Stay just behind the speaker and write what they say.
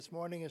This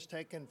morning is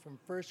taken from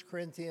 1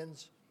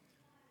 Corinthians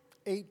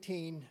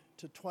 18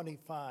 to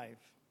 25.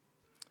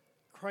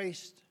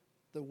 Christ,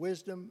 the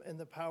wisdom and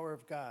the power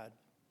of God.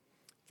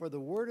 For the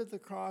word of the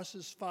cross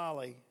is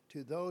folly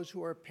to those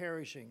who are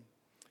perishing,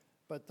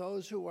 but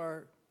those who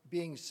are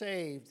being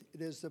saved,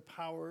 it is the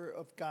power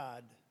of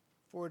God.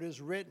 For it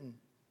is written,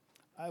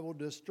 I will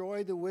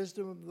destroy the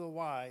wisdom of the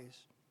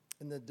wise,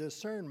 and the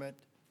discernment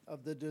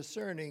of the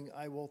discerning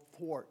I will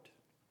thwart.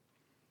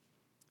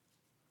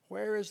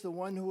 Where is the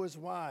one who is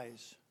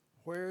wise?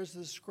 Where is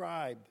the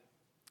scribe?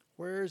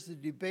 Where is the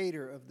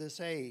debater of this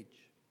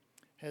age?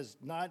 Has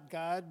not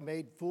God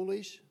made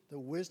foolish the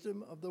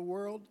wisdom of the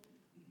world?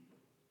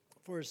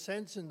 For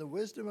since in the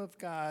wisdom of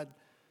God,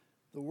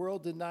 the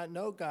world did not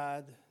know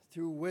God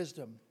through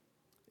wisdom,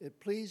 it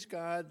pleased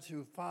God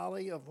through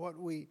folly of what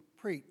we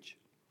preach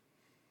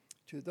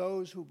to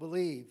those who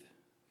believe.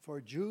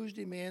 For Jews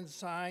demand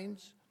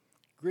signs,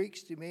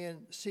 Greeks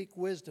seek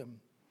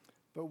wisdom,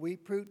 but we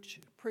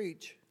preach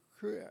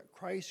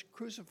Christ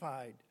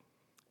crucified,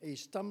 a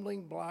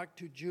stumbling block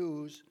to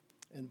Jews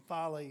and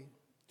folly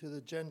to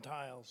the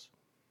Gentiles.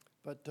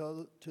 But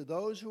to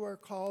those who are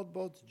called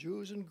both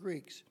Jews and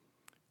Greeks,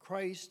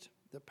 Christ,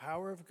 the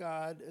power of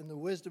God and the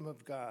wisdom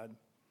of God.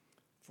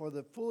 For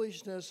the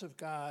foolishness of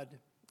God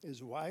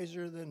is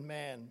wiser than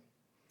man,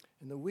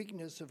 and the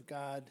weakness of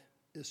God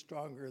is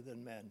stronger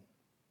than men.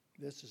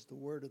 This is the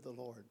word of the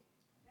Lord.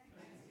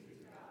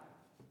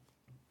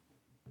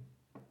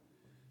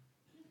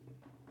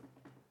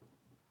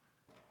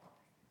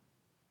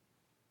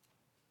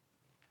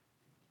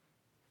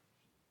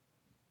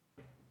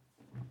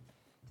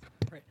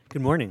 Right.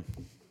 Good morning.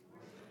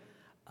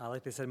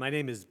 Like they said, my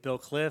name is Bill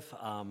Cliff.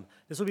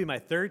 This will be my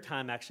third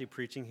time actually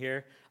preaching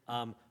here.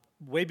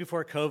 Way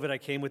before COVID, I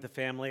came with the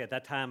family. At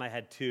that time, I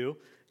had two,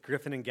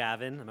 Griffin and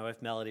Gavin, and my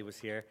wife Melody was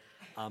here.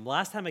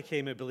 Last time I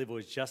came, I believe it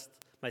was just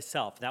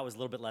myself. That was a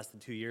little bit less than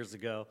 2 years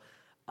ago.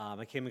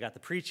 I came and got to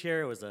preach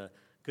here. It was a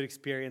good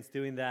experience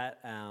doing that.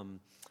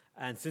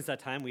 And since that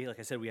time, like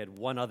I said, we had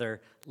one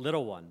other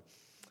little one.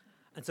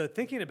 And so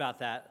thinking about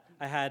that,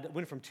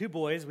 went from two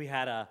boys. We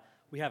have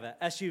an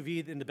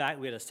SUV in the back.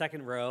 We had a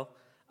second row,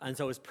 and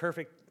so it was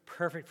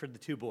perfect for the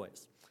two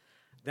boys.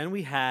 Then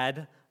we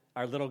had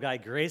our little guy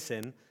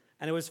Grayson,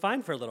 and it was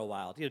fine for a little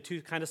while.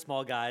 Two kind of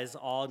small guys,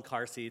 all in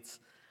car seats.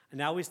 And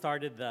now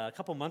a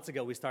couple months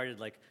ago, we started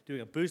like doing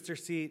a booster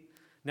seat.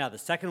 Now the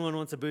second one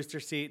wants a booster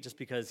seat just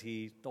because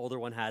the older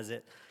one has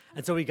it.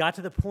 And so we got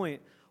to the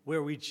point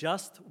where we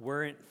just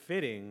weren't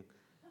fitting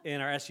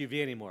in our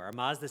SUV anymore. Our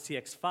Mazda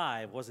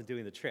CX-5 wasn't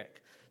doing the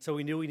trick. So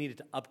we knew we needed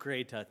to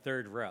upgrade to a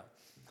third row.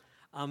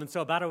 And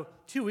so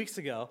about 2 weeks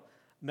ago,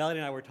 Melody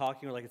and I were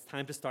talking. We're like, it's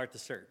time to start the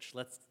search.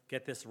 Let's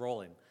get this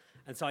rolling.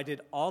 And so I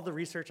did all the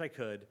research I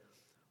could.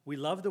 We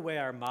loved the way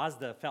our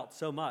Mazda felt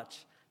so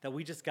much that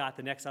we just got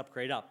the next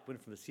upgrade up,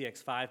 went from the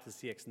CX-5 to the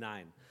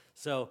CX-9.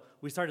 So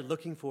we started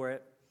looking for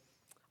it.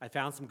 I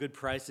found some good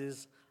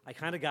prices. I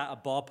kind of got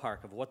a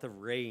ballpark of what the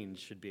range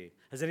should be.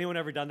 Has anyone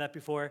ever done that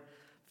before?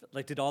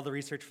 Like did all the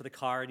research for the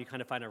car and you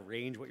kind of find a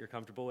range what you're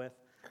comfortable with?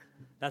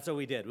 That's what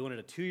we did. We wanted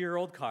a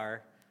 2-year-old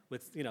car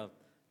with,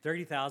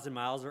 30,000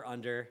 miles or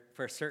under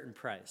for a certain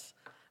price.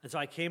 And so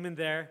I came in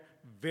there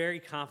very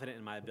confident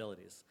in my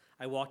abilities.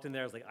 I walked in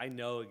there, I was like, I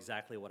know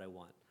exactly what I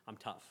want. I'm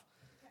tough.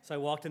 So I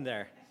walked in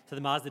there to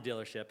the Mazda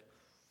dealership.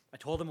 I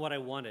told them what I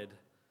wanted.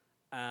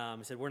 I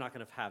said, we're not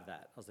going to have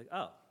that. I was like,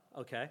 oh,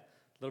 okay. A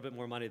little bit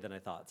more money than I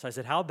thought. So I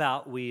said, how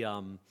about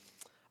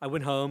I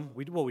went home.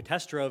 We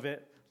test drove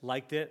it,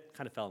 liked it,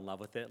 kind of fell in love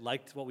with it,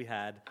 liked what we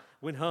had.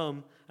 Went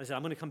home. I said,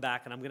 I'm going to come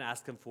back and I'm going to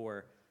ask them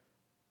for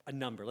a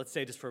number. Let's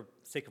say, just for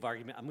sake of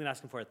argument, I'm going to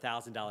ask them for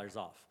 $1,000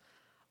 off.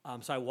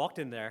 So I walked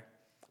in there,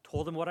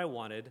 told them what I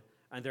wanted,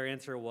 and their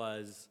answer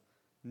was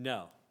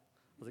no.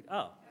 I was like,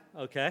 oh,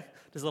 okay.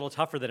 Just a little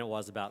tougher than it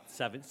was about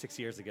 6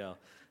 years ago.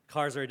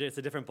 It's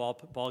a different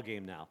ball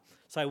game now.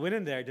 So I went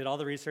in there, did all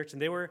the research,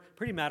 and they were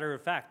pretty matter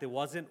of fact. They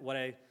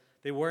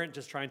weren't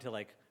just trying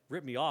to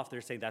rip me off. They're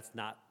saying that's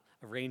not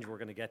a range we're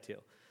going to get to.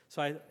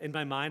 So in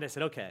my mind, I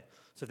said, okay.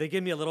 So if they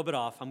give me a little bit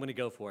off, I'm going to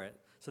go for it.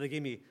 So they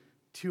gave me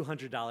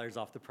 $200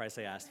 off the price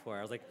I asked for.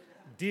 I was like,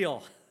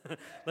 deal.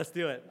 Let's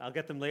do it. I'll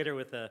get them later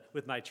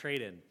with my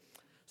trade-in.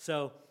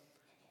 So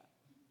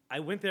I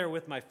went there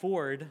with my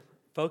Ford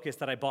Focus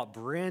that I bought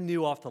brand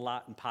new off the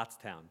lot in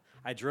Pottstown.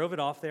 I drove it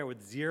off there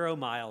with 0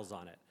 miles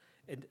on it.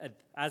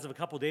 As of a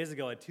couple days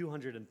ago, I had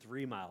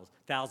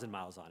 203,000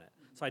 miles on it.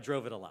 So I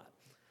drove it a lot.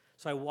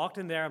 So I walked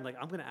in there. I'm like,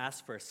 I'm going to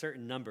ask for a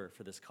certain number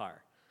for this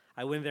car.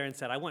 I went in there and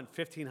said, I want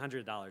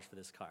 $1,500 for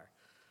this car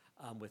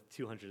with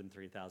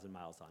 203,000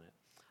 miles on it.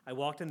 I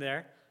walked in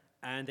there,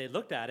 and they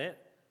looked at it,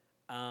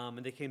 and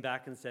they came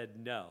back and said,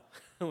 no,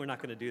 we're not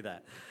going to do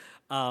that.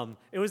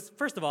 It was,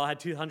 first of all, I had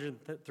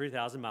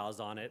 203,000 miles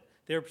on it.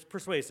 They were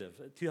persuasive.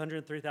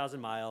 203,000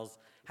 miles,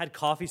 had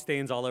coffee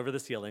stains all over the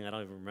ceiling. I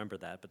don't even remember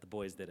that, but the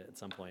boys did it at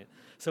some point.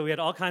 So we had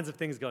all kinds of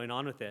things going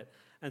on with it.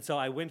 And so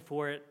I went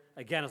for it.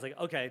 Again, I was like,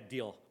 okay,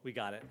 deal. We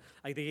got it.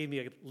 They gave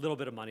me a little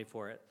bit of money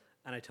for it,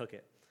 and I took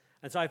it.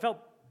 And so I felt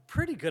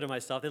pretty good of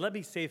myself. They let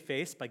me save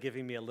face by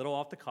giving me a little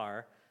off the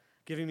car,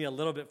 giving me a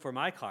little bit for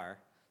my car.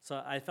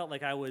 So I felt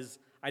like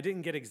I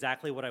didn't get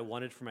exactly what I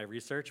wanted for my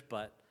research,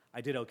 but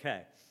I did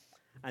okay.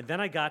 And then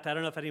I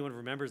don't know if anyone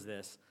remembers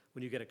this,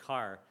 when you get a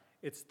car,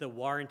 it's the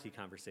warranty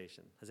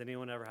conversation. Has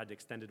anyone ever had the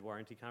extended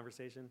warranty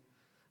conversation?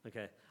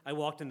 Okay. I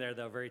walked in there,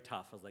 though, very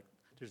tough. I was like,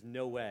 there's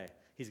no way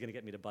he's going to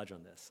get me to budge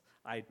on this.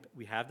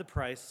 We have the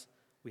price,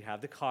 we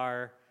have the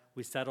car,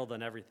 we settled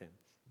on everything.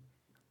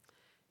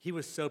 He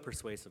was so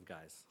persuasive,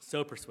 guys,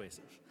 so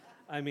persuasive.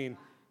 I mean,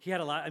 he had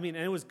a lot, and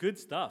it was good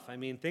stuff.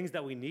 Things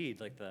that we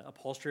need, like the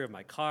upholstery of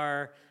my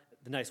car,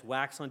 the nice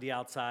wax on the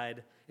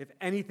outside. If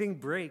anything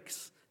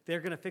breaks, they're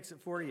going to fix it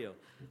for you.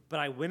 But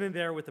I went in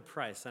there with the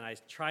price, and I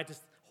tried to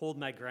hold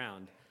my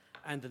ground.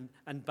 And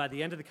by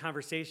the end of the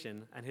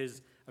conversation, and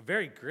a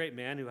very great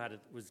man who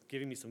was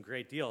giving me some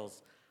great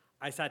deals,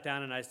 I sat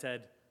down and I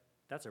said,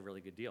 that's a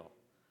really good deal.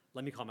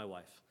 Let me call my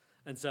wife.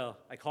 And so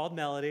I called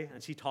Melody,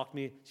 and she talked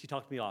me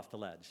off the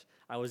ledge.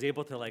 I was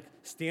able to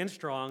stand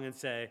strong and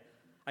say,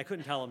 I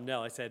couldn't tell him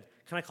no. I said,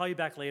 can I call you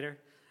back later?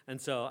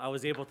 And so I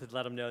was able to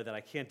let him know that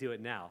I can't do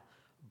it now.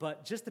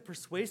 But just the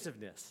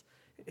persuasiveness,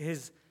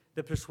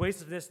 the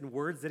persuasiveness and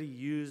words that he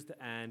used,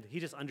 and he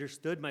just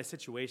understood my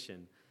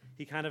situation.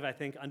 He kind of, I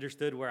think,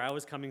 understood where I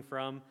was coming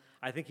from.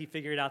 I think he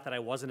figured out that I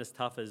wasn't as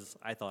tough as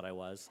I thought I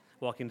was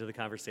walking into the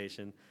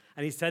conversation.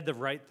 And he said the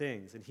right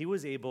things, and he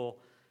was able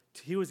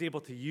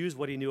to use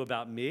what he knew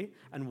about me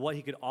and what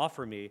he could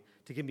offer me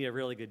to give me a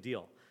really good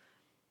deal.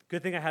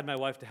 Good thing I had my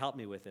wife to help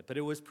me with it, but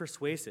it was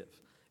persuasive.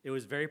 It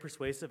was very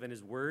persuasive, and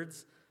his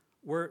words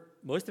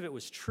most of it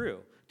was true.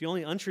 The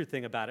only untrue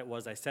thing about it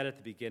was I said at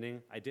the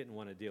beginning I didn't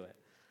want to do it.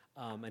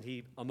 And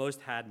he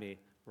almost had me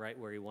right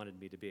where he wanted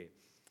me to be.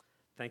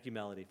 Thank you,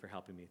 Melody, for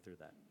helping me through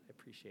that. I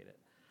appreciate it.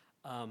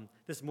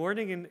 This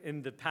morning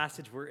in the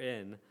passage we're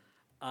in,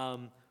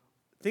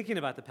 thinking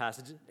about the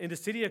passage, in the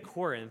city of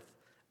Corinth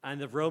and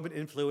the Roman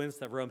influence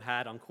that Rome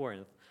had on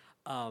Corinth,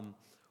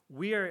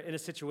 we are in a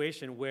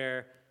situation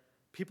where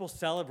people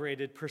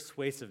celebrated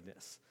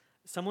persuasiveness.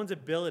 Someone's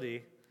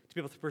ability to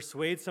be able to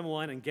persuade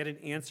someone and get an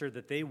answer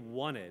that they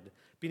wanted,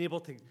 being able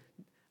to,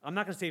 I'm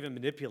not going to say even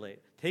manipulate,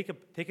 take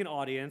an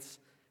audience,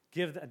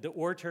 the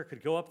orator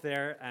could go up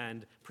there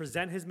and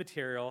present his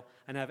material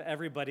and have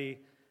everybody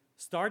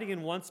starting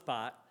in one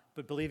spot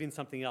but believing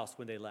something else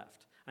when they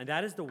left. And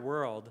that is the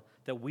world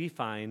that we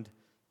find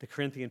the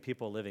Corinthian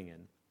people living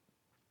in.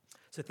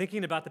 So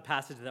thinking about the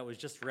passage that was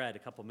just read a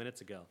couple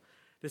minutes ago,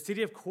 the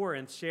city of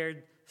Corinth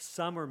shared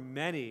some or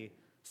many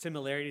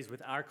similarities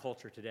with our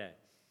culture today,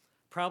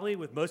 probably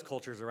with most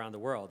cultures around the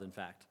world, in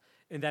fact,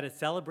 in that it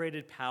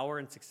celebrated power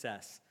and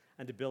success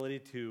and ability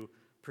to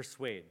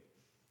persuade.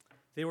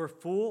 They were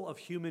full of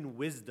human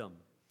wisdom,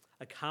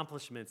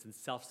 accomplishments, and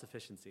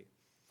self-sufficiency.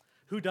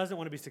 Who doesn't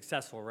want to be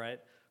successful, right?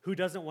 Who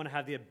doesn't want to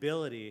have the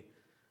ability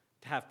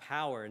to have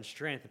power and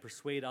strength and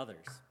persuade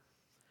others?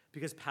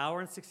 Because power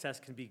and success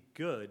can be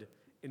good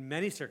in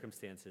many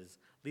circumstances,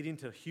 leading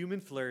to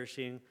human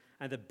flourishing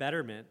and the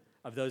betterment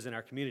of those in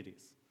our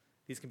communities.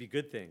 These can be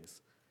good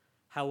things.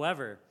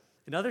 However,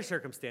 in other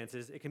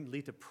circumstances, it can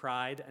lead to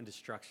pride and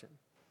destruction.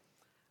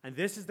 And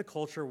this is the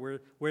culture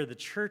where the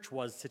church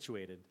was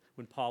situated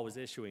when Paul was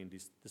issuing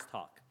this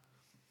talk.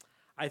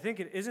 I think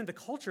it isn't the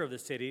culture of the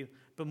city,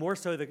 but more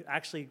so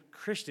actually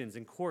Christians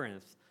in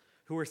Corinth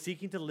who were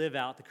seeking to live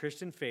out the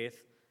Christian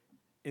faith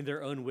in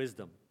their own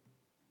wisdom.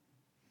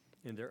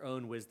 In their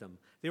own wisdom.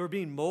 They were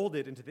being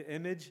molded into the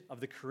image of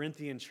the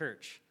Corinthian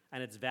church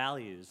and its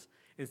values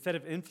instead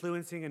of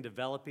influencing and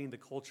developing the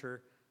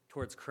culture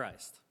towards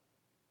Christ.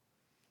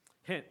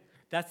 Hint,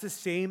 that's the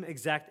same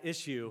exact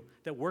issue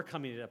that we're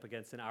coming up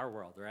against in our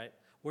world, right?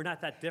 We're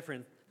not that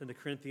different than the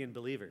Corinthian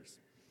believers.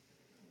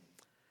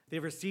 They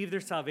received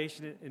their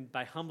salvation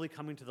by humbly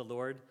coming to the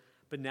Lord,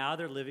 but now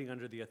they're living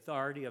under the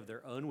authority of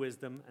their own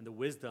wisdom and the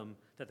wisdom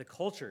that the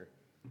culture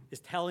is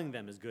telling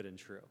them is good and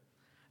true.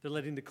 They're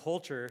letting the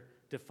culture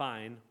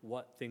define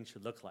what things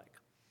should look like.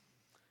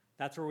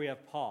 That's where we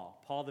have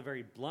Paul. Paul, the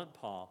very blunt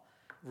Paul,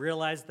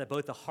 realized that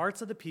both the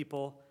hearts of the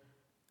people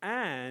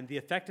and the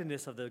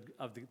effectiveness of the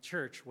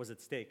church was at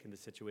stake in the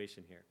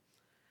situation here.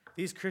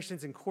 These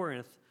Christians in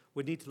Corinth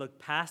would need to look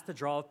past the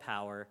draw of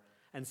power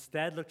and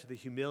instead look to the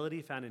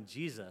humility found in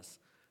Jesus,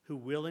 who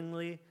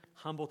willingly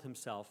humbled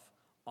himself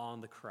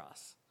on the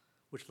cross,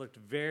 which looked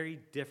very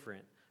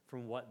different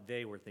from what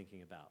they were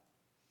thinking about.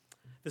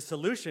 The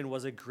solution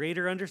was a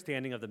greater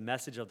understanding of the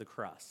message of the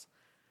cross.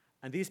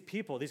 And these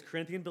people, these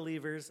Corinthian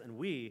believers, and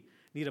we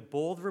need a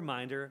bold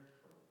reminder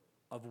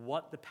of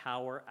what the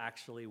power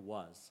actually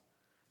was.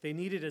 They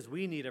needed, as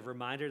we need, a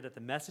reminder that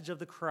the message of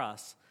the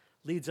cross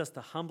leads us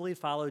to humbly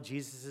follow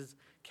Jesus'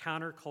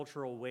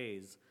 countercultural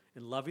ways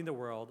in loving the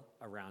world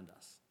around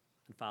us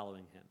and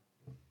following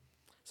him.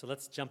 So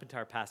let's jump into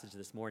our passage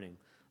this morning.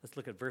 Let's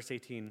look at verse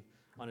 18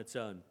 on its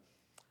own.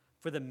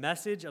 For the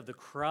message of the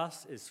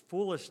cross is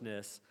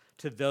foolishness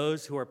to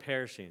those who are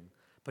perishing,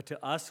 but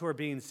to us who are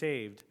being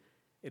saved,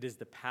 it is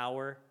the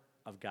power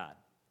of God.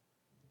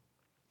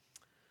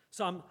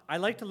 So I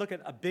like to look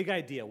at a big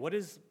idea. What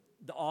is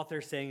the author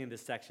saying in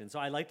this section? So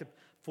I like to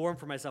form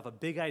for myself a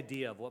big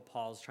idea of what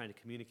Paul is trying to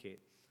communicate.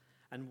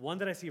 and one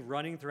that I see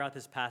running throughout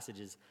this passage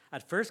is,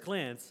 at first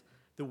glance,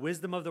 the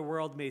wisdom of the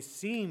world may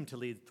seem to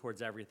lead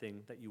towards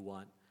everything that you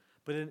want,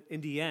 but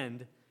in the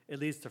end, it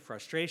leads to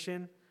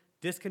frustration,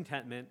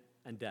 discontentment,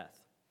 and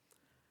death.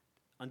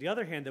 On the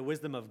other hand, the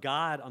wisdom of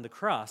God on the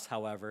cross,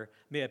 however,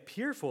 may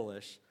appear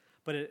foolish,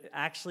 but it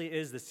actually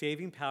is the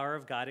saving power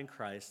of God in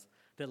Christ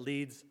that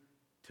leads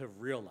to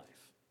real life.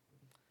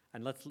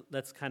 And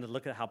let's kind of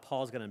look at how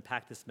Paul's going to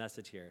unpack this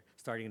message here,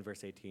 starting in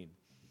verse 18.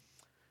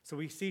 So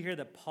we see here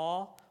that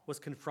Paul was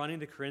confronting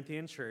the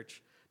Corinthian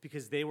church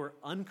because they were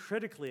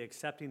uncritically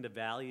accepting the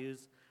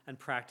values and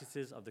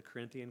practices of the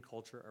Corinthian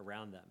culture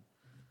around them.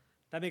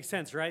 That makes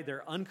sense, right?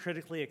 They're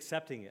uncritically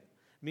accepting it,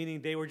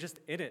 meaning they were just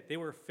in it. They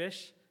were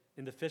fish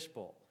in the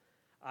fishbowl.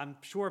 I'm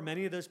sure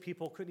many of those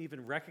people couldn't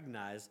even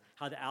recognize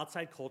how the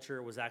outside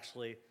culture was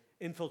actually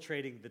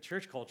infiltrating the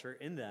church culture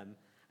in them,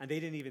 and they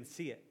didn't even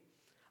see it.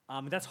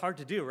 That's hard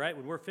to do, right?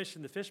 When we're fish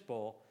in the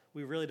fishbowl,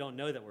 we really don't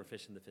know that we're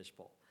fish in the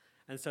fishbowl.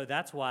 And so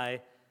that's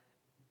why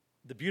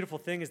the beautiful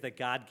thing is that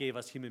God gave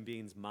us human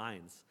beings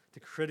minds to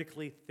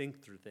critically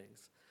think through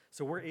things.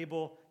 So we're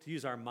able to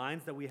use our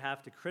minds that we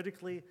have to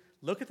critically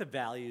look at the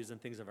values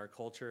and things of our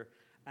culture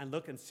and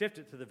look and sift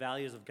it to the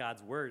values of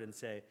God's word and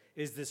say,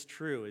 is this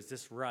true? Is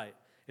this right?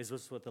 Is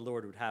this what the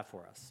Lord would have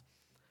for us?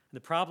 And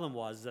the problem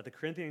was that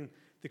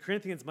the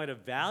Corinthians might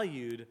have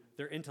valued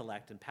their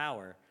intellect and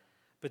power,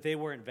 but they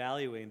weren't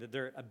valuing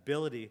their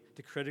ability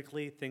to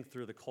critically think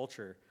through the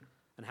culture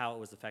and how it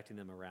was affecting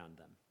them around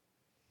them.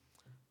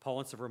 Paul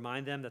wants to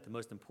remind them that the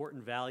most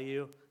important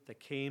value that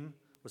came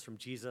was from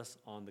Jesus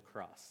on the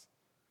cross.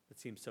 It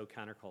seems so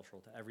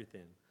countercultural to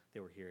everything they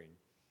were hearing.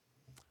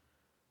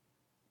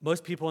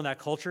 Most people in that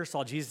culture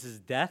saw Jesus'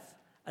 death,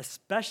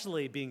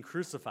 especially being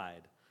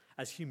crucified,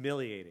 as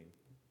humiliating,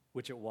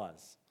 which it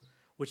was,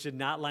 which did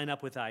not line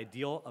up with the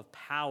ideal of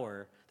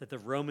power that the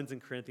Romans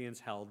and Corinthians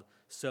held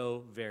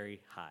so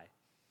very high.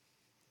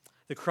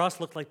 The cross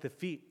looked like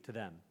defeat to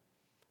them.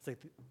 It's like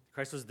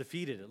Christ was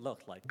defeated, it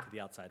looked like, to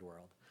the outside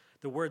world.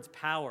 The words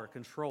power,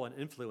 control, and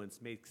influence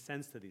made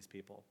sense to these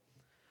people.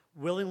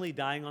 Willingly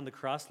dying on the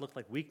cross looked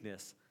like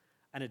weakness,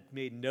 and it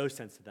made no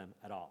sense to them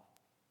at all.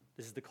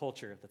 This is the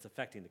culture that's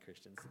affecting the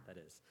Christians, that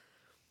is.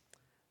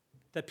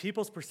 That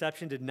people's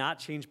perception did not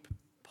change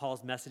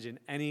Paul's message in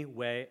any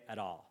way at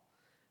all.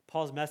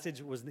 Paul's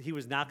message was he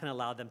was not going to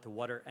allow them to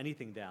water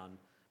anything down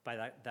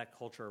by that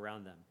culture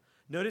around them.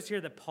 Notice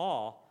here that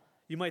Paul,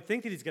 you might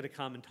think that he's going to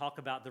come and talk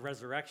about the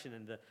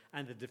resurrection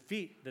and the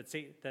defeat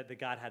that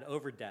God had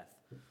over death,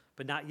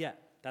 but not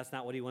yet. That's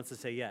not what he wants to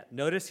say yet.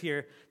 Notice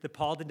here that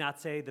Paul did not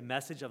say the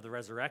message of the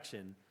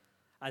resurrection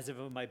as if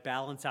it might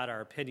balance out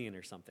our opinion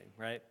or something,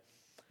 right?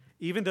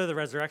 Even though the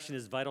resurrection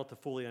is vital to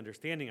fully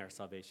understanding our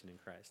salvation in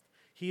Christ,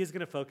 he is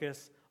going to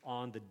focus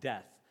on the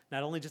death,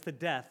 not only just the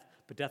death,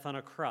 but death on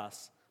a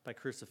cross by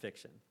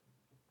crucifixion.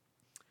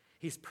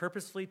 He's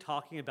purposefully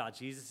talking about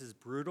Jesus'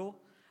 brutal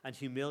and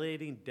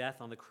humiliating death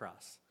on the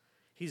cross.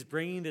 He's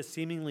bringing this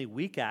seemingly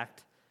weak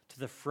act to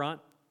the front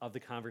of the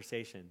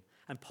conversation,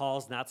 and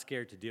Paul's not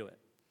scared to do it.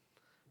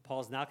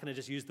 Paul's not going to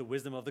just use the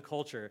wisdom of the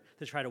culture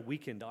to try to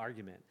weaken the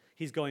argument.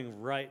 He's going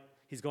right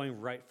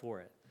for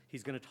it.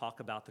 He's going to talk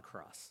about the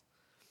cross.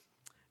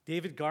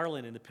 David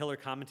Garland in the Pillar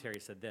Commentary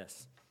said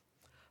this: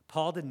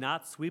 Paul did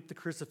not sweep the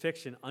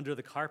crucifixion under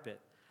the carpet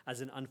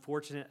as an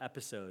unfortunate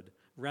episode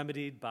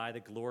remedied by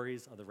the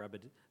glories of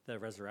the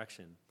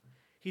resurrection.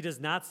 He does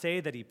not say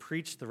that he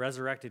preached the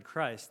resurrected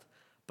Christ,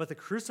 but the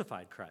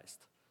crucified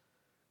Christ.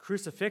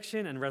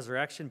 Crucifixion and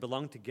resurrection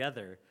belong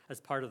together as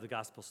part of the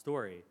gospel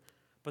story,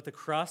 but the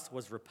cross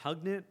was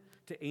repugnant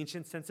to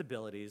ancient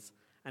sensibilities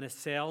and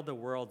assailed the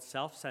world's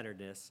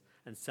self-centeredness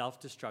and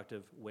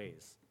self-destructive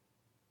ways.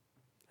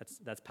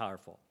 That's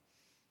powerful.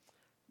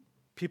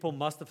 People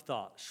must have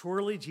thought,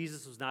 surely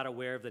Jesus was not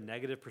aware of the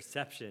negative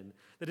perception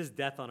that his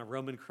death on a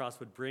Roman cross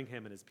would bring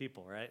him and his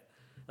people, right?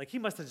 Like, he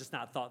must have just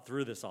not thought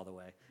through this all the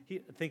way,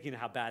 thinking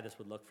how bad this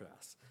would look for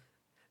us.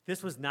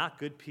 This was not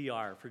good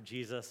PR for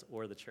Jesus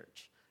or the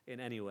church in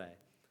any way.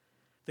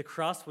 The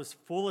cross was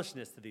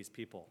foolishness to these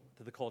people,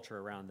 to the culture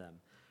around them,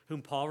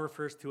 whom Paul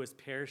refers to as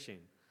perishing,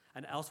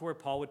 and elsewhere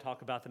Paul would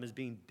talk about them as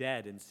being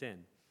dead in sin.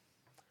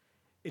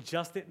 It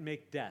just didn't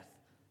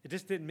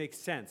make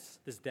sense,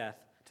 this death,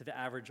 to the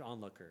average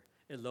onlooker.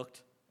 It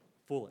looked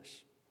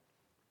foolish.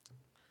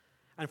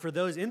 And for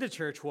those in the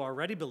church who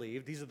already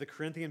believe, these are the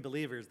Corinthian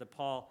believers that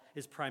Paul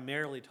is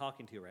primarily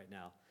talking to right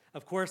now.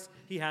 Of course,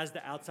 he has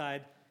the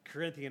outside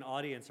Corinthian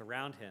audience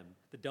around him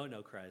that don't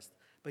know Christ,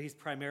 but he's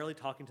primarily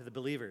talking to the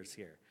believers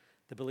here,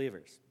 the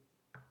believers.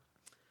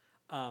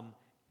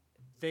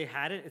 They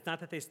had it. It's not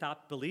that they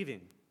stopped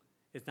believing.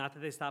 It's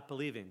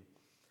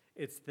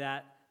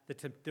that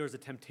there was a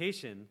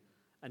temptation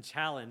and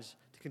challenge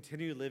to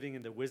continue living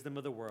in the wisdom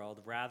of the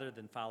world rather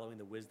than following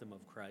the wisdom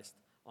of Christ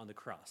on the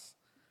cross.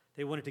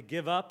 They wanted to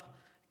give up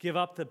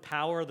the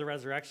power of the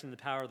resurrection and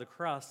the power of the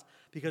cross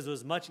because it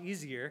was much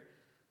easier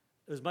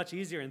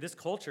in this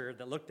culture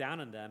that looked down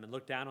on them and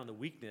looked down on the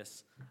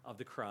weakness of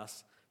the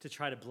cross to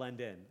try to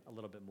blend in a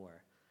little bit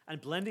more. And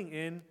blending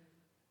in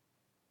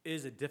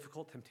is a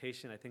difficult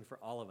temptation, I think, for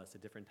all of us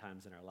at different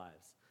times in our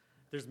lives.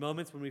 There's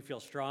moments when we feel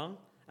strong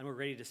and we're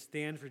ready to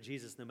stand for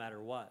Jesus no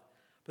matter what.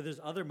 But there's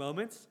other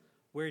moments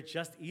where it's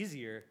just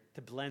easier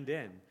to blend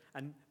in.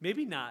 And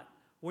maybe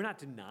we're not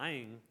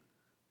denying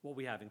what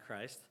we have in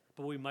Christ,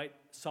 but we might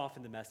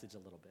soften the message a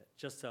little bit,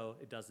 just so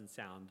it doesn't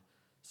sound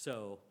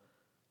so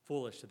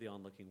foolish to the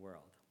onlooking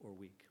world or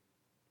weak.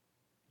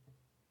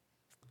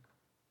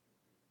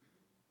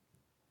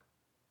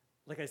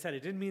 Like I said,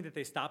 it didn't mean that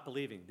they stopped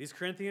believing. These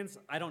Corinthians,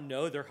 I don't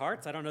know their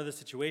hearts. I don't know the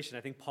situation.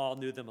 I think Paul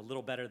knew them a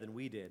little better than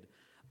we did.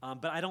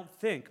 But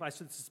I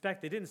should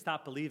suspect they didn't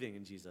stop believing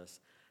in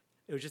Jesus.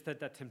 It was just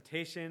that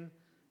temptation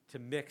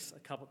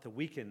to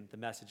weaken the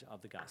message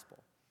of the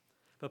gospel.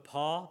 But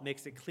Paul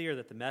makes it clear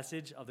that the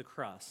message of the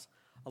cross,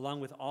 along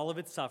with all of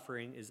its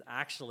suffering, is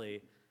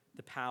actually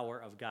the power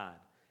of God.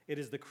 It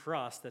is the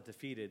cross that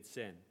defeated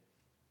sin.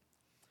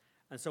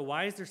 And so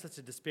why is there such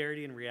a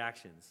disparity in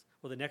reactions?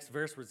 Well, the next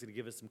verse was going to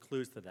give us some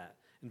clues to that.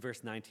 In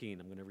verse 19,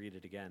 I'm going to read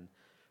it again.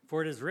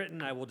 For it is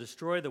written, I will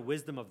destroy the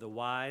wisdom of the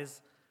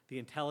wise, the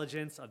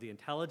intelligence of the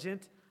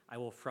intelligent I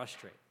will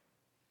frustrate.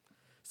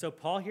 So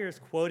Paul here is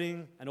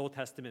quoting an Old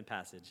Testament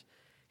passage.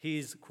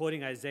 He's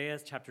quoting Isaiah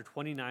chapter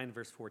 29,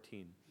 verse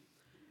 14.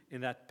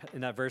 In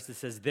that verse, it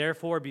says,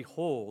 therefore,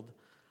 behold,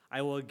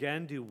 I will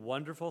again do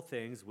wonderful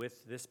things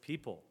with this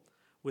people,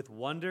 with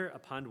wonder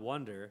upon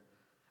wonder,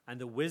 and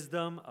the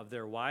wisdom of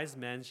their wise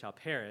men shall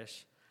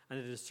perish, and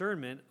the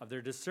discernment of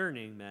their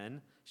discerning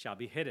men shall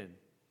be hidden.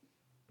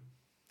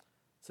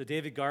 So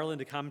David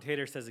Garland, a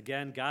commentator, says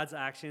again, God's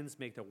actions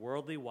make the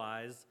worldly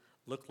wise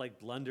look like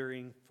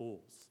blundering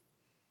fools.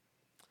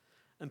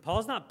 And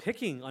Paul's not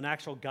picking on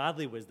actual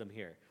godly wisdom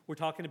here. We're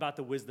talking about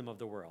the wisdom of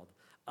the world.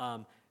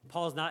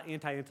 Paul's not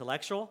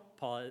anti-intellectual.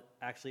 Paul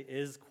actually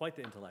is quite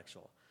the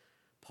intellectual.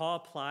 Paul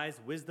applies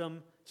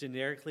wisdom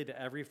generically to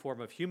every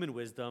form of human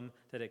wisdom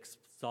that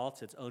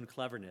exalts its own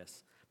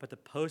cleverness. But the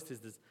post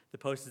is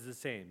the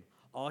same.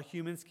 All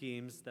human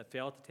schemes that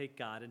fail to take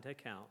God into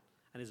account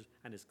and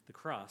the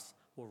cross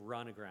will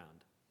run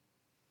aground.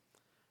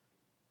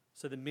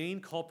 So the main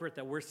culprit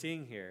that we're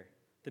seeing here,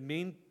 the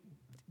main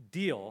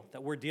deal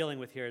that we're dealing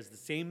with here is the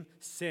same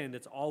sin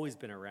that's always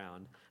been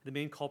around. The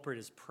main culprit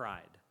is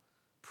pride.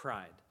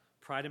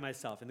 Pride in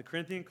myself. In the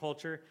Corinthian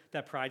culture,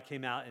 that pride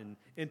came out in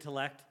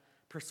intellect,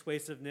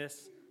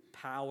 persuasiveness,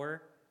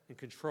 power, and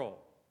control.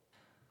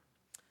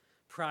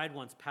 Pride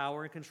wants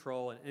power and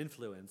control and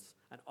influence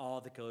and all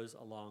that goes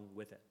along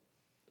with it.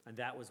 And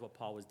that was what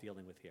Paul was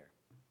dealing with here.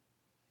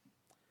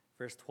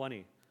 Verse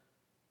 20,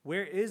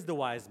 where is the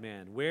wise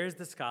man? Where is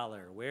the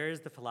scholar? Where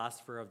is the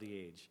philosopher of the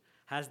age?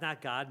 Has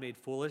not God made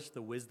foolish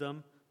the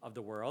wisdom of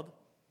the world?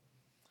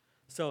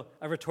 So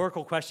a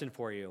rhetorical question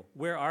for you.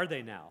 Where are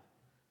they now?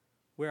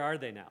 Where are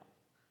they now?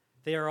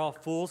 They are all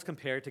fools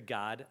compared to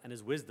God and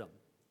his wisdom.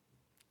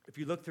 If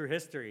you look through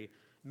history,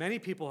 many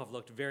people have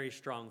looked very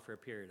strong for a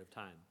period of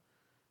time,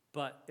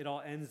 but it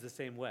all ends the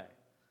same way.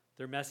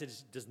 Their message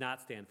does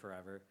not stand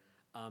forever.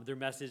 Their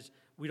message,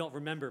 we don't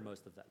remember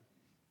most of them.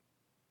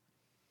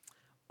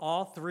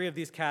 All three of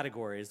these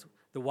categories,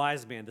 the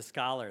wise man, the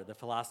scholar, the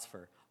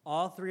philosopher,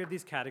 all three of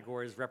these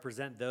categories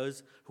represent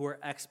those who are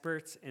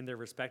experts in their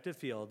respective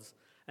fields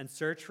and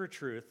search for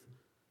truth,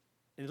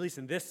 at least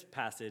in this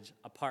passage,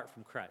 apart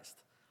from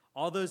Christ.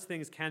 All those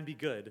things can be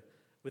good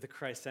with a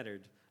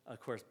Christ-centered,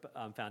 of course,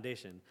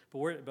 foundation.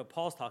 But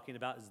Paul's talking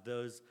about is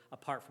those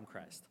apart from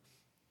Christ.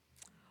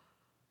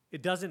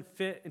 It doesn't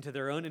fit into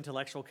their own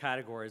intellectual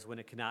categories when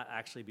it cannot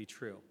actually be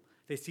true.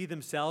 They see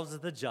themselves as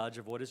the judge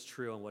of what is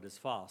true and what is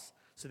false,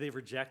 so they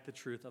reject the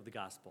truth of the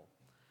gospel.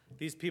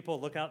 These people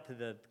look out to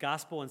the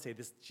gospel and say,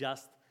 this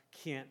just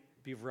can't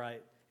be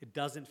right. It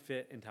doesn't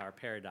fit into our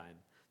paradigm.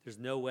 There's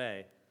no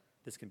way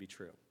this can be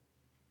true.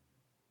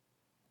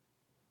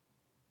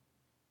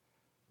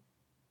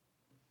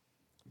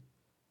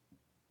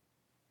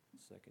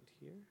 Second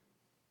here.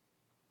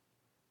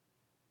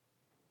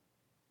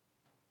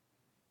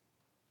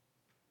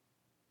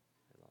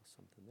 I lost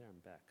something there. I'm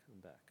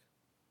back.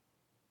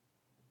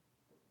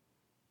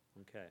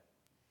 Okay.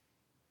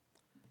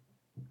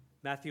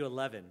 Matthew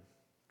 11,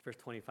 verse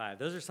 25.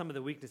 Those are some of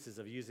the weaknesses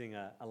of using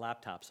a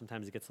laptop.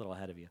 Sometimes it gets a little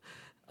ahead of you.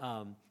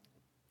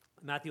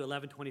 Matthew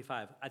 11,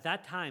 25. At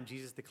that time,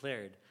 Jesus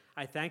declared,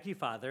 I thank you,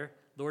 Father,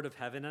 Lord of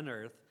heaven and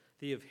earth,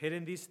 that you have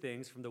hidden these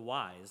things from the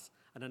wise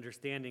and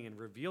understanding and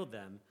revealed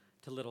them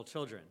to little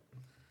children.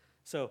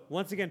 So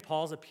once again,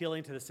 Paul's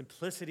appealing to the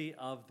simplicity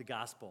of the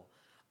gospel.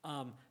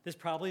 This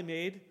probably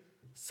made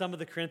some of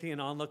the Corinthian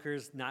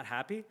onlookers not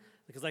happy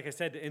because, like I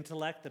said, the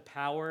intellect, the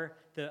power,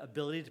 the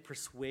ability to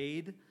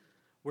persuade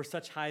were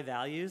such high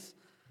values.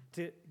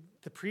 To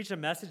preach a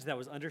message that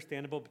was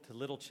understandable to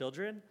little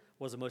children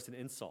was almost an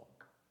insult.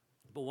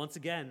 But once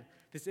again,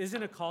 this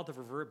isn't a call to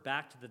revert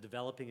back to the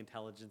developing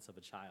intelligence of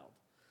a child.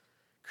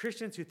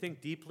 Christians who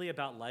think deeply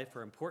about life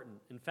are important.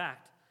 In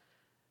fact,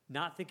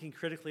 not thinking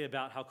critically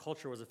about how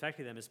culture was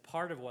affecting them is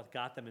part of what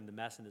got them in the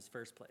mess in this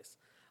first place.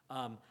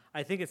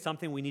 I think it's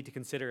something we need to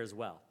consider as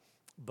well.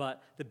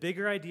 But the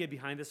bigger idea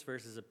behind this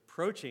verse is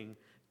approaching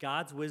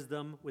God's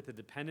wisdom with the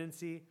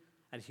dependency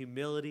and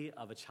humility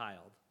of a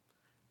child.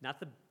 Not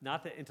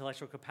the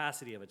intellectual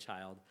capacity of a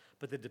child,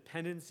 but the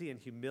dependency and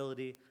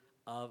humility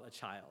of a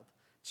child.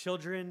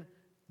 Children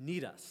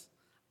need us.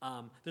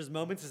 There's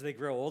moments as they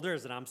grow older,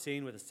 as I'm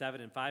seeing with a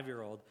 7 and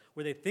 5-year-old,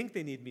 where they think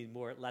they need me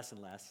more, less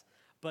and less.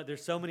 But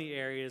there's so many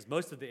areas,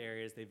 most of the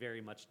areas, they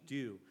very much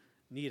do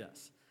need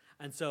us.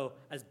 And so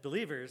as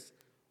believers,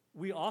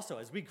 we also,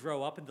 as we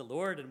grow up in the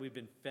Lord and we've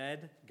been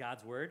fed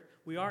God's word,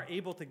 we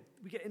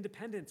get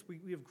independence.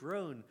 We have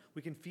grown.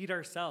 We can feed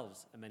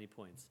ourselves at many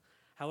points.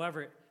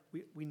 However,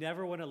 we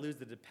never want to lose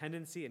the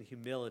dependency and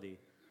humility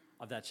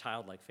of that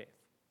childlike faith,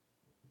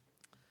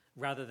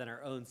 rather than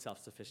our own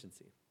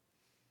self-sufficiency.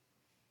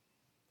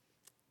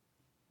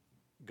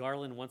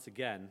 Garland, once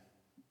again,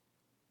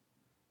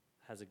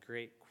 has a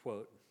great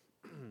quote.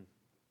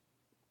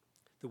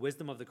 The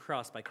wisdom of the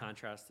cross, by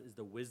contrast, is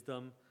the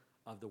wisdom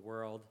of the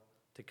world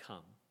to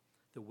come.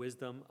 The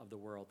wisdom of the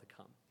world to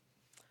come.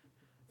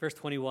 Verse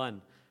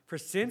 21, for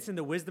since in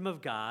the wisdom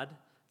of God,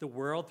 the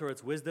world through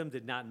its wisdom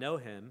did not know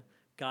him,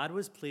 God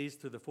was pleased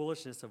through the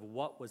foolishness of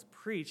what was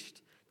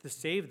preached to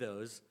save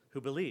those who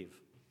believe.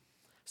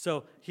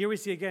 So here we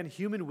see again,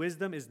 human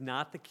wisdom is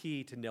not the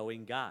key to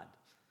knowing God.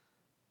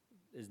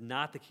 Is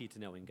not the key to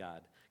knowing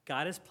God.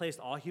 God has placed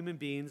all human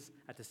beings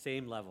at the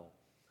same level.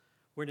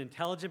 Where an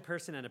intelligent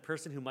person and a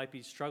person who might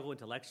be struggle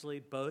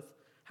intellectually both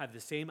have the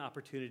same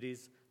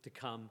opportunities to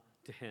come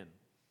to him.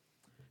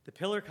 The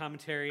Pillar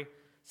commentary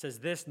says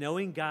this,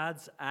 knowing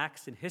God's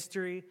acts in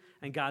history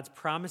and God's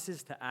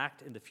promises to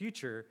act in the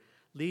future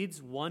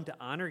leads one to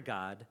honor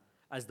God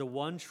as the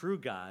one true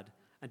God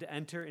and to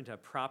enter into a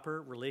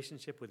proper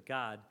relationship with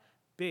God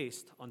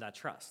based on that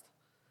trust.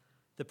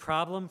 The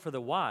problem for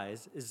the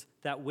wise is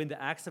that when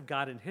the acts of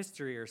God in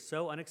history are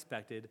so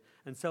unexpected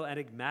and so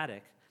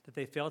enigmatic that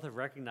they fail to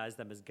recognize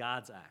them as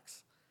God's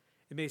acts,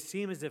 it may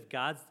seem as if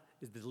God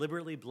is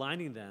deliberately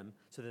blinding them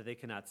so that they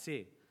cannot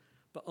see.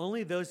 But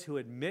only those who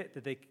admit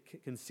that they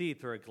can see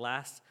through a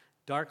glass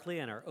darkly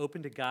and are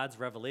open to God's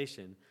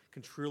revelation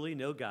can truly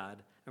know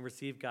God and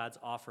receive God's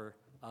offer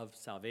of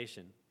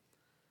salvation.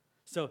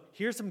 So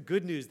here's some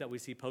good news that we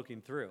see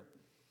poking through.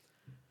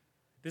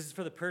 This is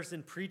for the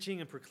person preaching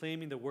and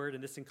proclaiming the word,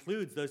 and this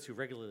includes those who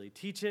regularly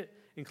teach it,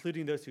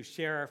 including those who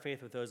share our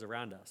faith with those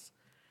around us.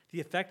 The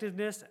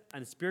effectiveness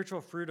and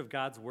spiritual fruit of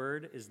God's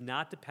word is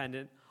not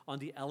dependent on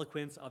the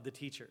eloquence of the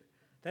teacher.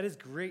 That is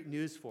great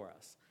news for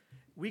us.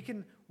 We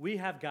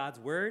have God's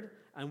word,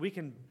 and we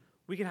can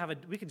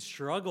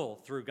struggle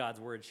through God's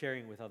word,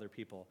 sharing it with other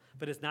people,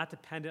 but it's not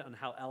dependent on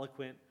how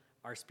eloquent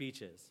our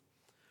speech is.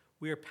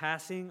 We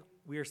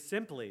are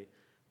simply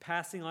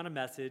passing on a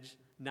message,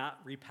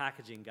 not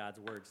repackaging God's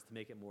words to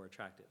make it more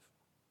attractive.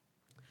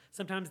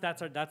 Sometimes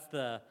that's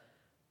a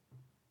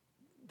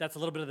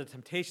little bit of the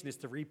temptation, is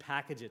to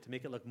repackage it to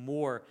make it look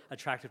more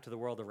attractive to the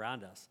world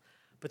around us.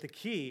 But the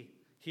key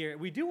here,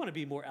 we do want to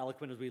be more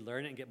eloquent as we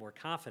learn it and get more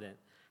confident.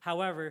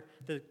 However,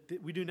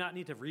 we do not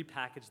need to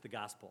repackage the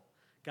gospel.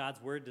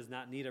 God's word does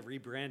not need a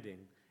rebranding.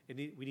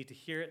 We need to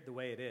hear it the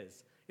way it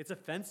is. It's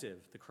offensive,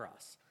 the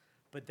cross,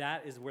 but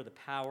that is where the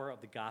power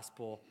of the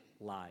gospel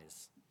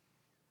lies.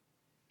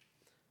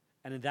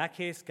 And in that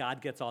case,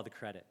 God gets all the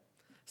credit.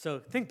 So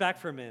think back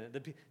for a minute.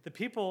 The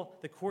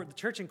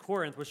church in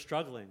Corinth was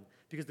struggling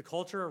because the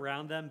culture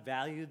around them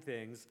valued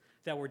things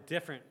that were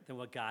different than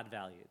what God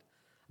valued.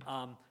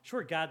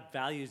 Sure, God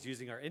values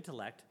using our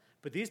intellect,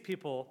 but these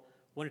people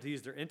wanted to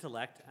use their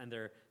intellect and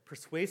their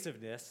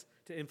persuasiveness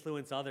to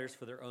influence others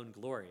for their own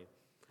glory.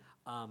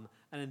 And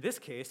in this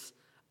case,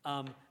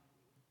 the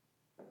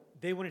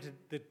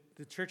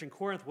church in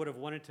Corinth would have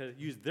wanted to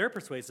use their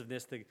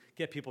persuasiveness to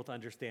get people to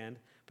understand,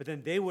 but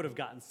then they would have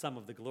gotten some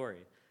of the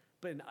glory.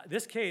 But in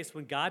this case,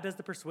 when God does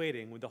the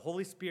persuading, when the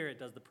Holy Spirit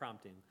does the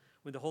prompting,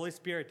 when the Holy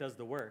Spirit does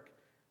the work,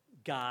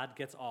 God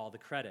gets all the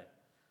credit.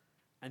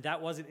 And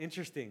that wasn't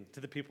interesting to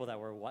the people that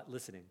were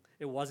listening.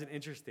 It wasn't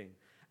interesting.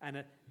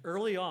 And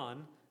early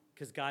on,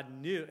 because God,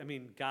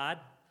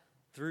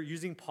 through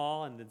using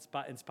Paul and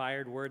the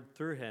inspired word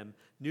through him,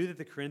 knew that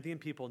the Corinthian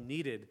people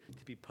needed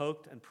to be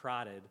poked and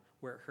prodded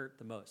where it hurt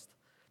the most.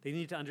 They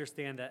needed to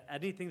understand that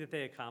anything that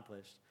they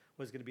accomplished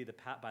was going to be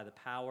by the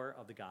power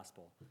of the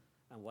gospel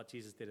and what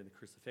Jesus did in the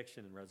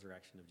crucifixion and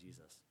resurrection of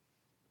Jesus.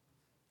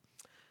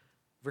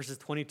 Verses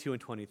 22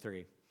 and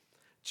 23.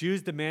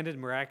 Jews demanded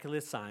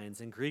miraculous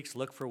signs, and Greeks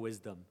looked for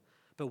wisdom.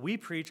 But we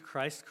preach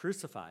Christ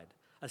crucified,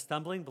 a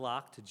stumbling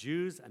block to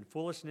Jews and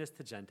foolishness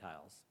to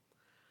Gentiles.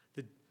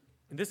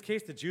 In this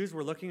case, the Jews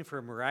were looking for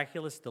a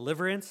miraculous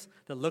deliverance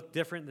that looked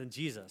different than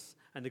Jesus,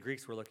 and the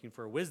Greeks were looking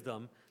for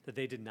wisdom that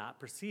they did not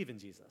perceive in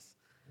Jesus.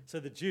 So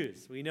the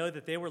Jews, we know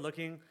that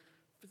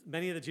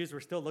many of the Jews were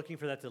still looking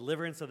for that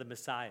deliverance of the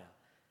Messiah.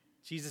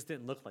 Jesus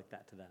didn't look like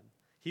that to them.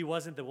 He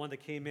wasn't the one that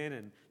came in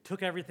and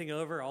took everything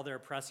over, all their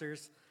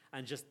oppressors,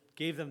 and just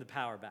gave them the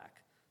power back.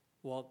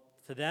 Well,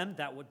 to them,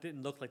 that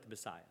didn't look like the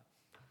Messiah.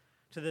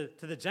 To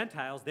the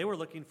Gentiles, they were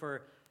looking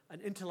for an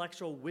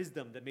intellectual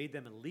wisdom that made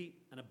them elite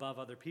and above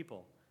other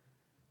people.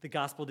 The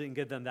gospel didn't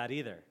give them that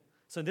either.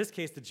 So in this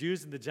case, the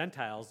Jews and the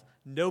Gentiles,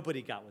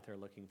 nobody got what they're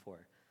looking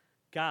for.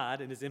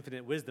 God, in his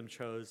infinite wisdom,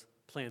 chose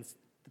plan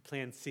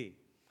C.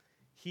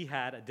 He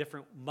had a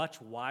different, much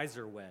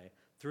wiser way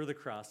through the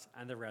cross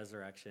and the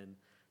resurrection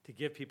to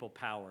give people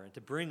power and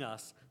to bring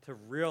us to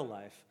real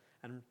life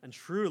and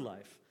true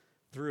life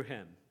through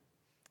him,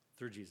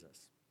 through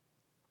Jesus.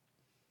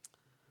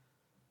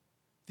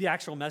 The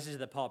actual message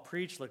that Paul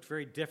preached looked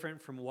very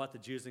different from what the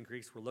Jews and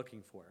Greeks were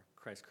looking for,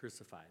 Christ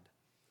crucified.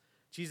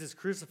 Jesus'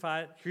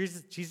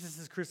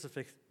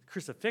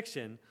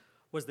 crucifixion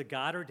was the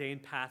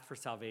God-ordained path for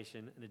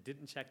salvation, and it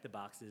didn't check the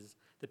boxes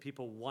that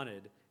people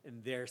wanted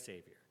in their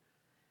Savior.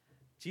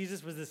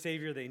 Jesus was the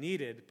Savior they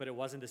needed, but it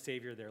wasn't the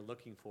Savior they're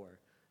looking for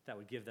that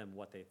would give them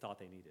what they thought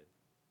they needed.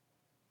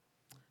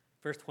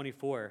 Verse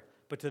 24,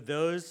 but to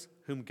those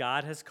whom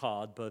God has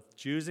called, both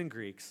Jews and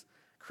Greeks,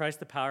 Christ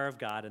the power of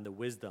God and the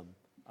wisdom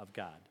of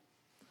God.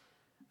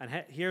 And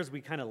here's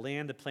we kind of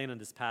land the plane on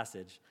this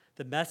passage.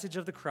 The message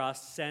of the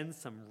cross sends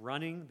some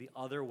running the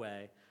other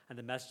way, and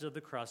the message of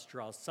the cross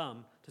draws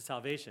some to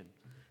salvation.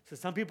 So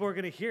some people are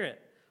going to hear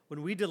it.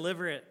 When we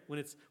deliver it,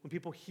 when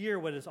people hear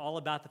what it's all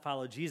about to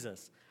follow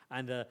Jesus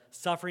and the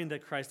suffering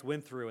that Christ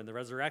went through and the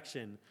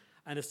resurrection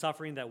and the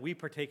suffering that we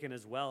partake in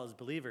as well as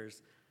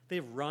believers,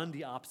 they've run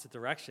the opposite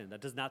direction.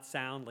 That does not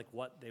sound like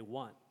what they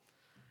want.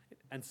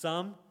 And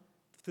some,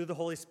 through the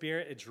Holy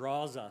Spirit, it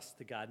draws us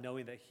to God,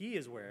 knowing that he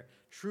is where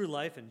true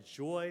life and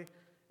joy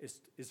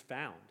is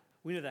found.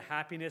 We know that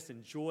happiness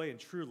and joy and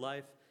true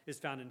life is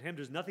found in him.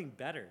 There's nothing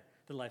better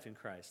than life in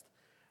Christ.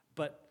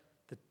 But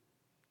the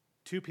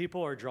two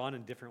people are drawn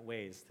in different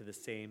ways to the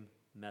same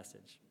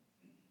message.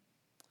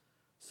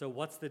 So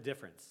what's the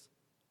difference?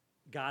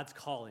 God's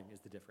calling is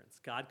the difference.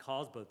 God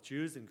calls both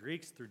Jews and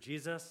Greeks through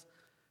Jesus,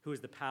 who is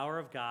the power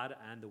of God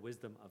and the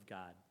wisdom of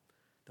God.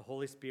 The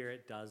Holy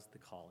Spirit does the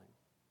calling.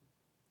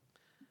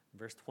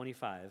 Verse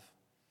 25,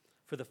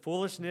 for the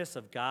foolishness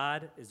of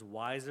God is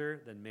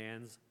wiser than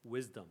man's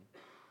wisdom.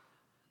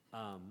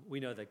 We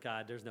know that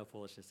God, there's no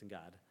foolishness in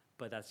God,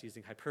 but that's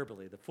using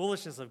hyperbole. The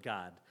foolishness of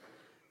God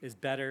is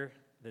better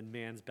than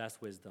man's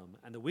best wisdom,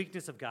 and the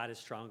weakness of God is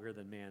stronger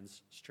than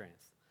man's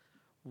strength.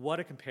 What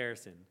a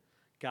comparison.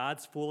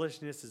 God's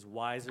foolishness is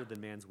wiser than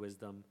man's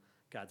wisdom.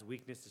 God's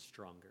weakness is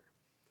stronger.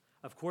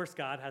 Of course,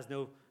 God has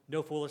no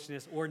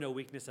foolishness or no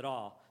weakness at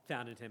all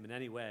found in him in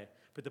any way,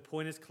 but the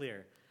point is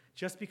clear.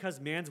 Just because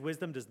man's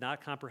wisdom does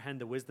not comprehend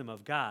the wisdom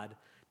of God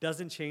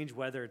doesn't change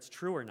whether it's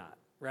true or not,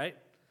 right?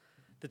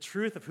 The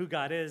truth of who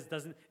God is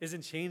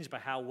isn't changed by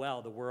how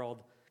well the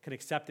world can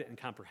accept it and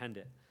comprehend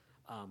it.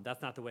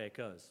 That's not the way it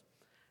goes.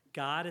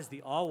 God is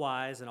the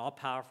all-wise and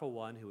all-powerful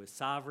one who is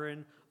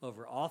sovereign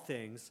over all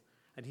things,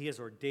 and he has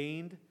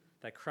ordained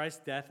that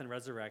Christ's death and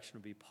resurrection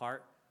will be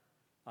part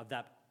of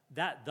the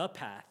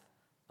path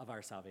of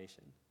our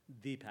salvation,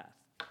 the path.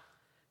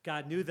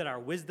 God knew that our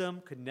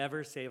wisdom could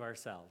never save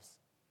ourselves.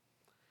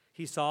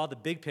 He saw the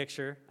big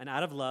picture, and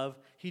out of love,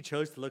 he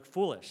chose to look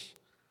foolish.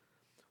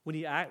 When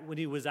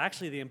he was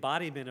actually the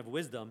embodiment of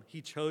wisdom,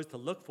 he chose to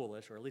look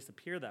foolish, or at least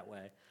appear that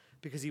way,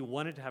 because he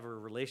wanted to have a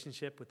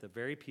relationship with the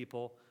very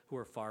people who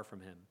are far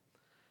from him.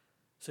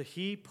 So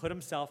he put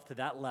himself to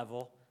that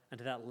level and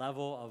to that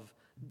level of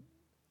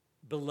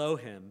below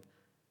him,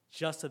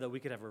 just so that we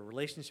could have a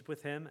relationship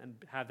with him and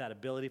have that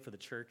ability for the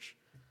church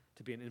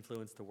to be an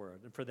influence to the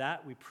world. And for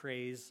that, we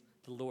praise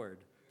the Lord,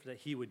 for that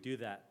he would do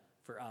that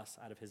for us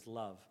out of his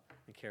love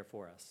and care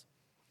for us.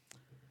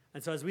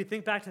 And so as we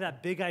think back to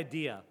that big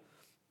idea,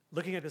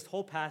 looking at this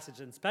whole passage,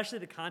 and especially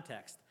the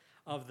context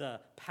of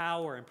the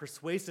power and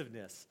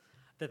persuasiveness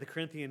that the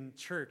Corinthian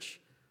church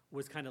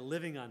was kind of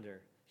living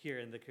under here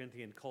in the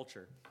Corinthian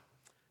culture,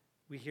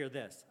 we hear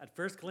this. At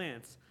first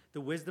glance,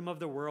 the wisdom of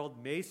the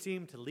world may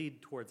seem to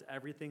lead towards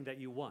everything that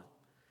you want,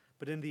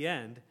 but in the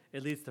end,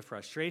 it leads to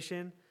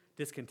frustration,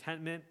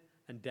 discontentment,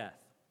 and death.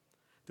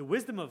 The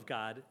wisdom of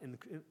God in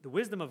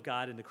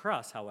the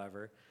cross,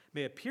 however,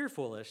 may appear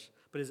foolish,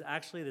 but is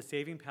actually the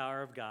saving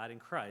power of God in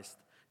Christ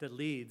that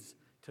leads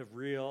to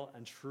real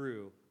and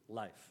true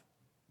life.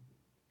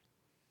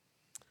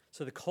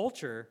 So the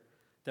culture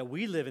that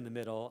we live in the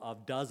middle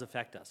of does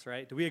affect us,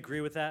 right? Do we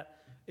agree with that?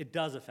 It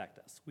does affect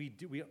us. We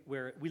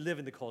live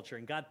in the culture,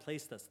 and God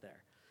placed us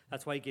there.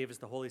 That's why he gave us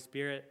the Holy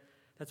Spirit.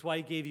 That's why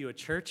he gave you a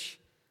church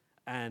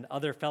and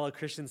other fellow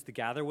Christians to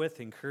gather with,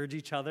 to encourage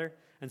each other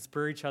and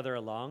spur each other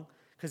along,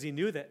 because he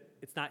knew that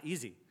it's not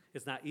easy.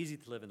 It's not easy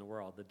to live in the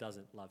world that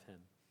doesn't love him.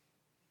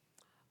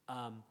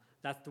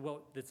 That's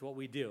what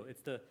we do.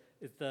 It's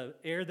the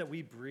air that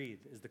we breathe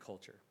is the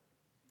culture.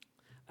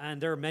 And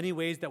there are many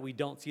ways that we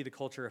don't see the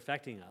culture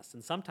affecting us.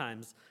 And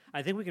sometimes,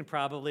 I think we can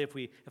probably,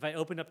 if I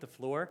opened up the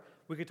floor,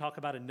 we could talk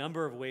about a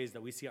number of ways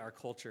that we see our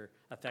culture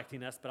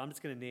affecting us, but I'm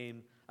just going to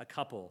name a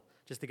couple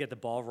just to get the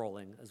ball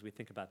rolling as we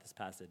think about this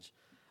passage.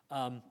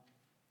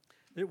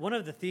 One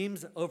of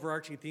the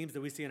overarching themes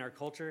that we see in our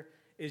culture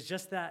is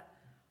just that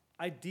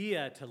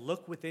idea to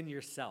look within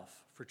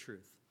yourself for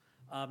truth.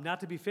 Now,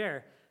 to be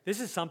fair, this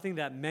is something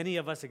that many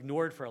of us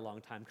ignored for a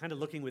long time, kind of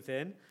looking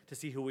within to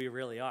see who we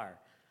really are.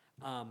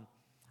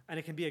 And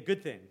it can be a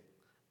good thing,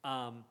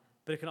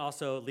 but it can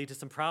also lead to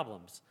some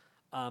problems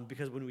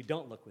because when we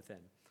don't look within.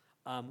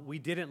 we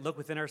didn't look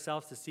within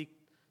ourselves to seek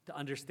to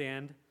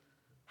understand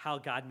how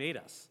God made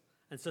us.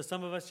 And so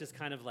some of us just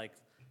kind of like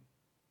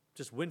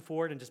just went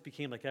forward and just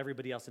became like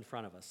everybody else in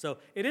front of us. So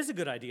it is a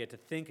good idea to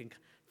think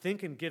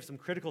and give some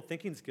critical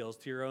thinking skills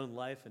to your own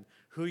life and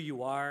who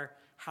you are,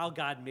 how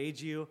God made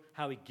you,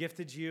 how he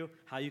gifted you,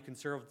 how you can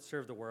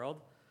serve the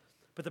world.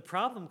 But the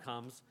problem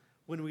comes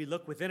when we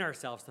look within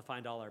ourselves to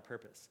find all our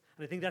purpose.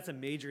 And I think that's a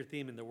major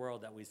theme in the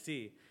world that we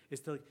see,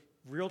 is the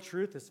real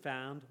truth is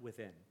found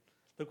within.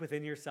 Look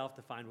within yourself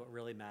to find what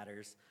really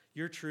matters.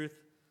 Your truth,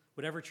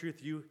 whatever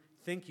truth you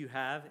think you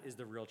have, is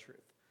the real truth.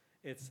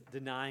 It's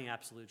denying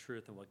absolute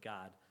truth and what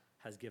God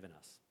has given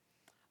us.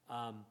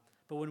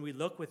 But when we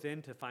look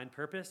within to find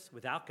purpose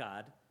without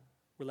God,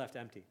 we're left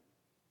empty,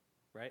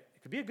 right?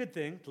 It could be a good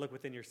thing to look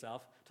within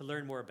yourself, to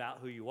learn more about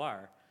who you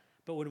are.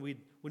 But when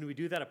we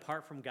do that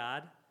apart from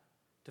God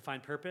to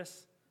find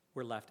purpose,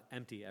 we're left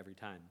empty every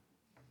time.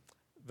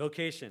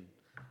 Vocation,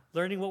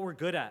 learning what we're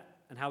good at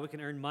and how we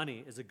can earn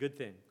money is a good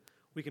thing.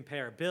 We can pay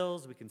our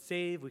bills, we can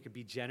save, we can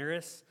be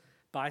generous,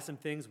 buy some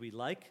things we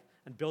like,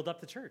 and build up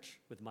the church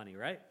with money,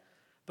 right?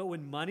 But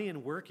when money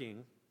and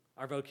working,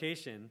 our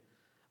vocation,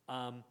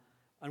 and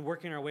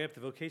working our way up the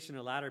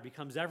vocational ladder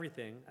becomes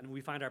everything, and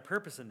we find our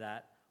purpose in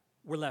that,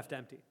 we're left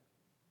empty.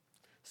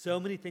 So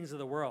many things of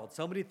the world,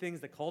 so many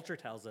things that culture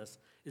tells us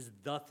is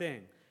the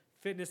thing.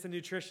 Fitness and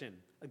nutrition,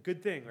 a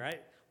good thing,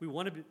 right? We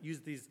want to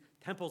use these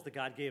temples that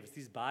God gave us,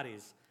 these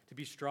bodies, to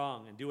be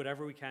strong and do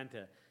whatever we can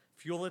to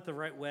fuel it the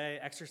right way,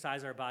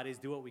 exercise our bodies,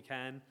 do what we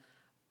can.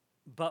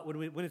 But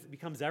when it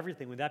becomes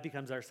everything, when that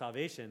becomes our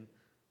salvation,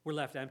 we're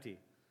left empty,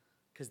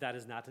 because that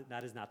is not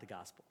the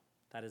gospel.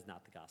 That is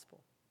not the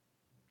gospel.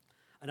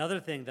 Another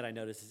thing that I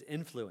notice is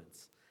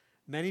influence.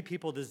 Many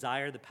people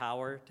desire the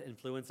power to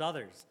influence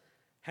others.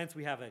 Hence,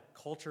 we have a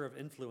culture of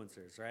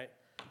influencers, right?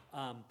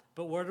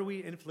 But what are we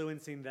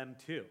influencing them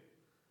to?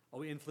 Are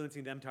we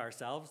influencing them to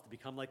ourselves, to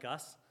become like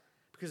us?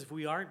 Because if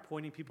we aren't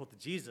pointing people to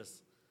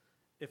Jesus,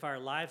 if our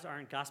lives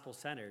aren't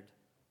gospel-centered,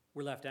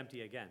 we're left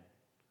empty again.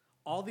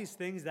 All these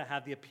things that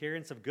have the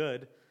appearance of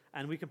good,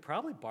 and we can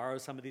probably borrow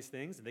some of these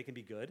things, and they can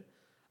be good.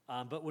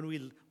 But when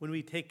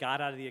we take God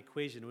out of the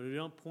equation, when we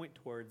don't point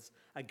towards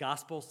a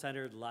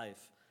gospel-centered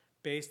life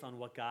based on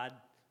what God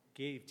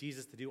gave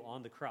Jesus to do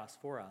on the cross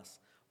for us,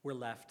 we're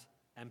left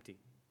empty.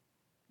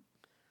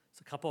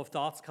 So a couple of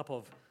thoughts, a couple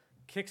of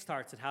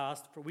kickstarts at how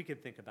else we can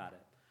think about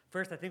it.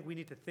 First, I think we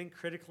need to think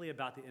critically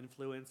about the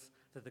influence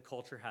that the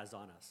culture has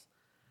on us.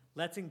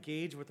 Let's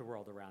engage with the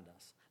world around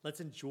us. Let's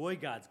enjoy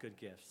God's good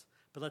gifts,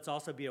 but let's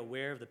also be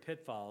aware of the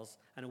pitfalls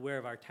and aware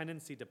of our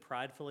tendency to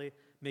pridefully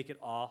make it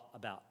all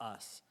about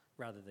us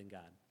rather than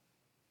God.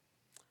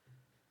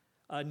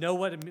 Know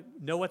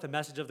what the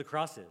message of the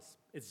cross is.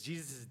 It's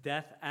Jesus'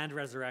 death and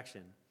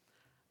resurrection.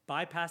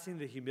 Bypassing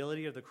the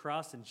humility of the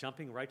cross and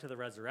jumping right to the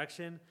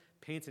resurrection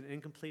paints an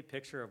incomplete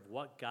picture of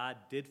what God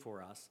did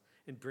for us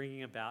in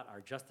bringing about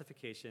our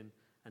justification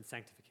and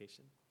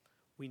sanctification.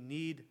 We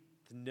need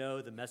to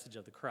know the message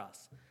of the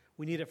cross.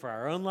 We need it for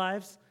our own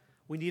lives.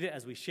 We need it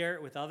as we share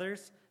it with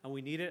others, and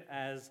we need it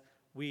as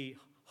we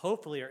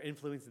hopefully are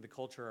influencing the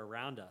culture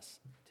around us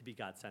to be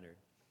God-centered.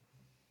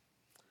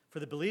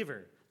 For the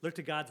believer, look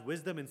to God's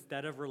wisdom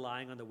instead of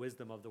relying on the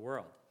wisdom of the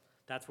world.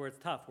 That's where it's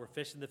tough. We're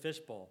fish in the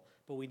fishbowl,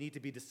 but we need to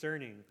be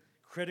discerning,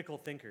 critical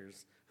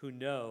thinkers who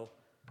know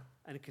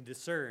and can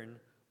discern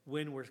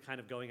when we're kind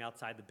of going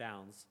outside the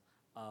bounds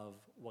of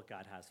what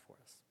God has for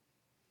us.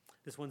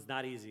 This one's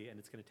not easy, and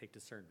it's going to take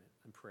discernment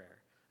and prayer.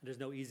 And there's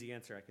no easy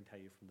answer, I can tell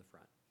you from the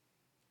front.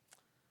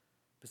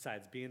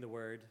 Besides, be in the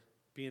Word,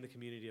 be in the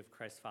community of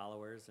Christ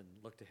followers, and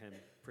look to him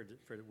for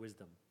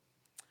wisdom.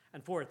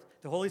 And fourth,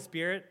 the Holy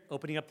Spirit,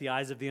 opening up the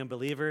eyes of the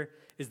unbeliever,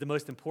 is the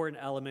most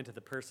important element of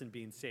the person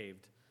being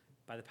saved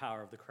by the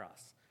power of the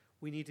cross.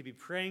 We need to be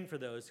praying for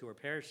those who are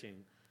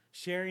perishing,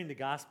 sharing the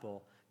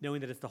gospel,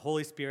 knowing that it's the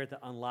Holy Spirit that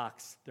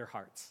unlocks their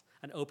hearts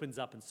and opens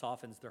up and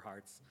softens their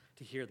hearts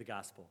to hear the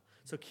gospel.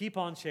 So keep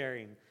on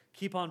sharing,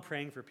 keep on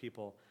praying for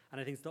people, and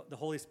I think the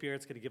Holy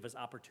Spirit's going to give us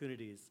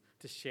opportunities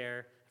to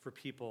share for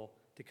people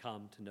to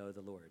come to know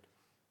the Lord.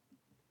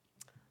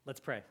 Let's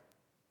pray.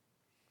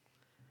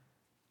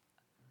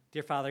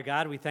 Dear Father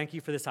God, we thank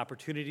you for this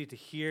opportunity to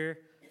hear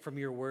from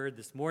your word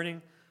this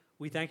morning.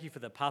 We thank you for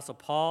the Apostle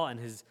Paul and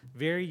his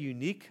very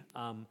unique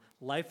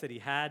life that he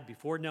had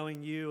before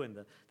knowing you, and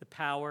the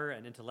power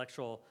and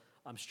intellectual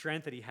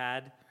strength that he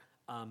had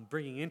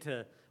bringing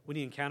into when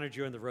he encountered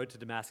you on the road to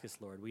Damascus,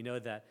 Lord. We know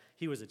that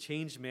he was a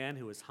changed man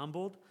who was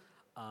humbled.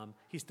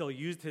 He still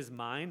used his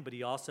mind, but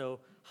he also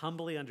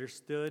humbly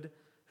understood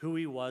who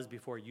he was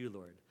before you,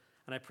 Lord.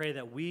 And I pray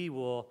that we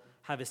will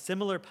have a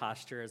similar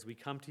posture as we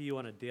come to you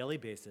on a daily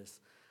basis,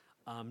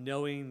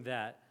 knowing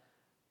that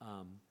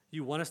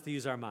you want us to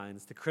use our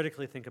minds to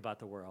critically think about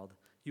the world.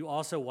 You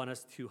also want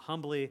us to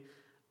humbly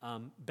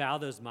bow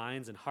those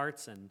minds and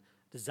hearts and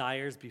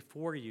desires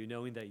before you,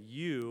 knowing that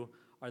you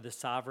are the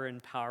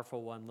sovereign,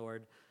 powerful one,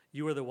 Lord.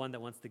 You are the one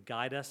that wants to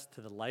guide us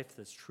to the life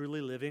that's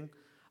truly living,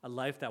 a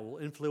life that will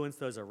influence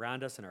those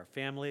around us in our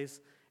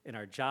families, in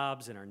our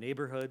jobs, in our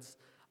neighborhoods,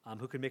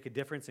 who can make a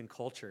difference in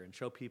culture and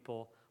show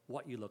people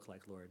what you look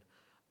like, Lord.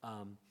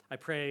 I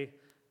pray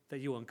that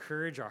you will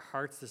encourage our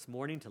hearts this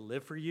morning to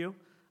live for you,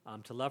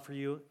 to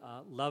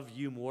love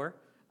you more,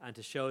 and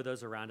to show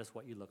those around us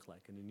what you look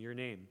like. And in your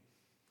name,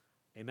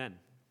 amen.